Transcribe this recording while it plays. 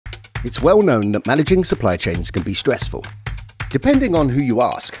It's well known that managing supply chains can be stressful. Depending on who you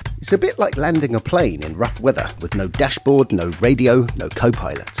ask, it's a bit like landing a plane in rough weather with no dashboard, no radio, no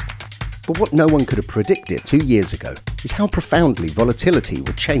co-pilot. But what no one could have predicted 2 years ago is how profoundly volatility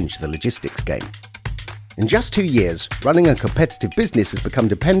would change the logistics game. In just 2 years, running a competitive business has become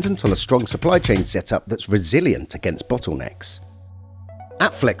dependent on a strong supply chain setup that's resilient against bottlenecks.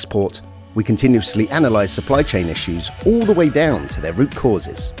 At Flexport, we continuously analyse supply chain issues all the way down to their root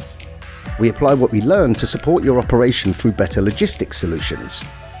causes. We apply what we learn to support your operation through better logistics solutions,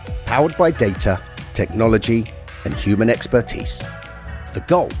 powered by data, technology, and human expertise. The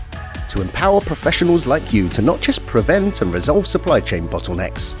goal? To empower professionals like you to not just prevent and resolve supply chain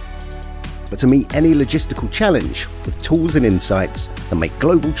bottlenecks, but to meet any logistical challenge with tools and insights that make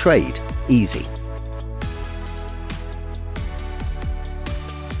global trade easy.